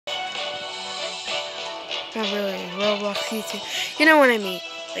Not really, Roblox YouTube. You know what I mean?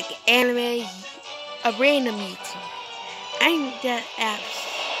 Like anime, a random YouTube. I ain't got apps.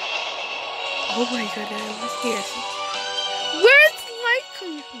 Oh my god, I'm scared. Where's the light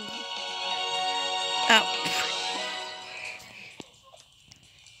coming from? Oh.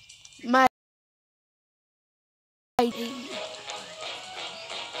 My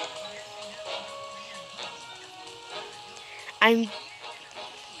I'm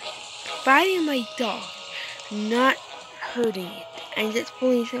fighting my dog, not hurting it. I'm just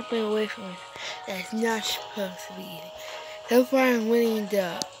pulling something away from it that's not supposed to be eating. So far, I'm winning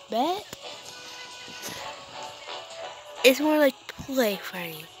the bet. It's more like play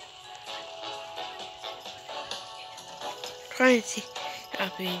fighting. Trying to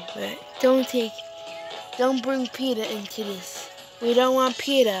happen, but don't bring PETA into this. We don't want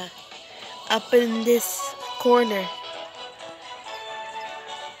PETA up in this corner.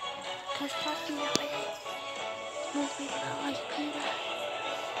 Cause trust me, most people don't like PETA.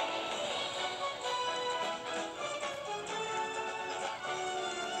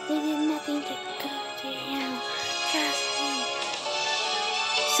 They did nothing to go to him. Trust me.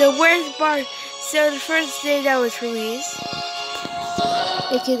 So where's Bart? So the first day that was released.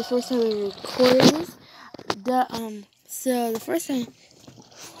 Okay, the first time we recorded this. So the first time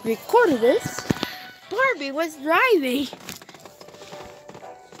we recorded this, Barbie was driving.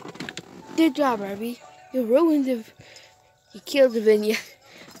 Good job, Barbie. You ruined the, you killed the vignette,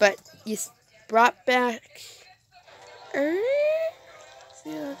 but you brought back.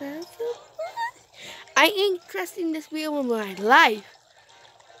 So that's I ain't trusting this wheel in my life.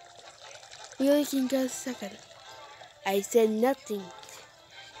 Wheel can go suck it. I said nothing.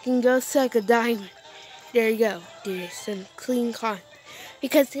 Can go suck a diamond. There you go. There's some clean content.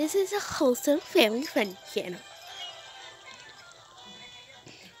 Because this is a wholesome family friendly channel.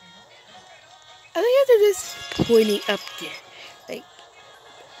 I think they're just pointing up there. Like,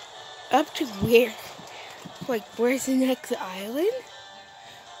 up to where? Like, where's the next island?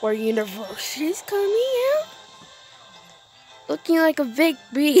 Where university's coming out? Looking like a big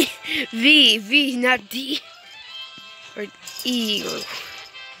B. V, not D. Or E.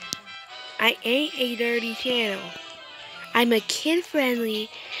 I ain't a dirty channel. I'm a kid-friendly,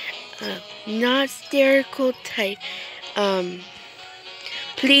 not hysterical type.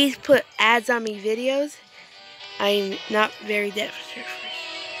 Please put ads on me videos. I'm not very desperate.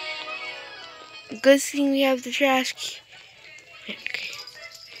 Good thing we have the trash can. Okay.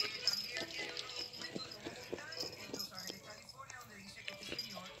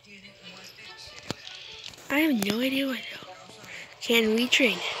 I have no idea what to do. Can we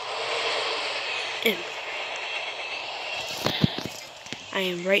train? I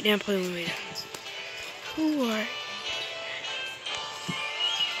am right now playing with it. Who are?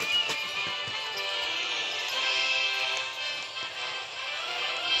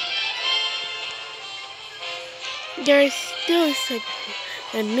 There's still some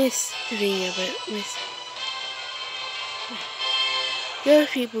a miss thing of it. There are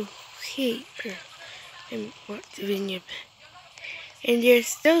people who hate her and want the vineyard. And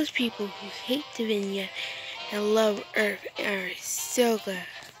there's those people who hate the vineyard and love Earth and are so glad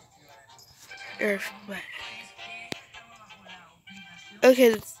Earth back.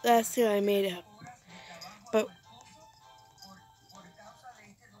 Okay, that's what I made up. But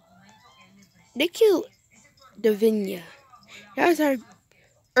they killed the vineyard. That was our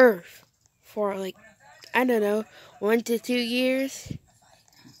Earth for like, I don't know, 1 to 2 years.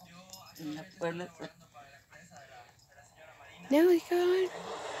 Now it's gone.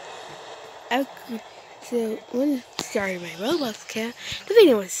 Okay, so when I started my Roblox account, the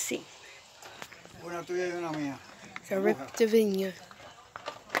video was synced. So rip the vineyard.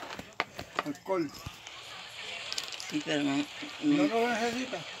 Alcohol. Sí, pero no. No lo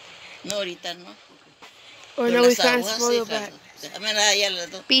necesita. No, ahorita no. Or no, we can't spoil back.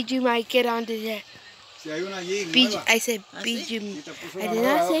 BG might get onto that. Si hay una allí nueva. I said BG. I did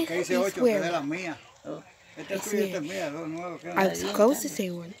not say que dice 8, que es de las mías. Esta es tuya, esta es mía, dos nuevos. I was supposed to say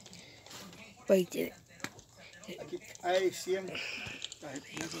one, but I didn't. Hay 100.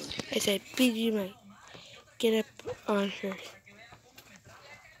 I said BG might get up on her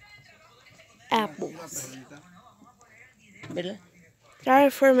apples. Sorry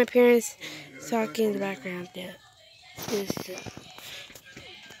for my parents talking in the background. That is.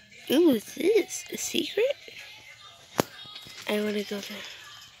 Ooh, is this a secret? I want to go there.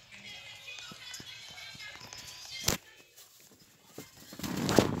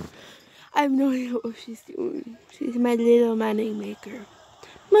 I have no idea what she's doing. She's my little money maker.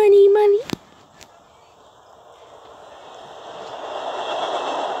 Money, money.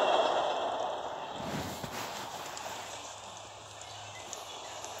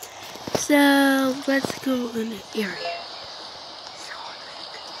 So let's go in the area. So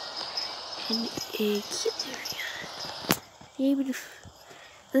in a cute area.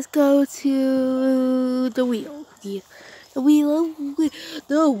 Let's go to the wheel. The wheel.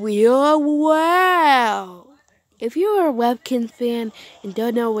 Wow! If you are a Webkinz fan and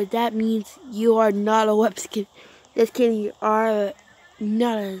don't know what that means, you are not a Webkinz. Just kidding, you are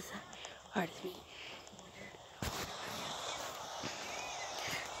not as hard as me.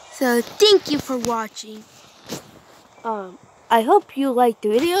 So thank you for watching. I hope you liked the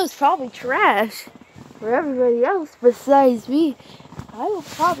video. It's probably trash for everybody else besides me. I will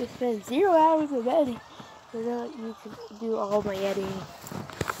probably spend 0 hours of editing. So that you can do all my editing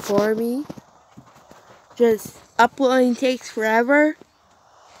for me. Just uploading takes forever.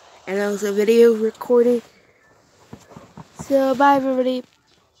 And also video recording. So bye everybody.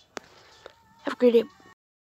 Have a great day.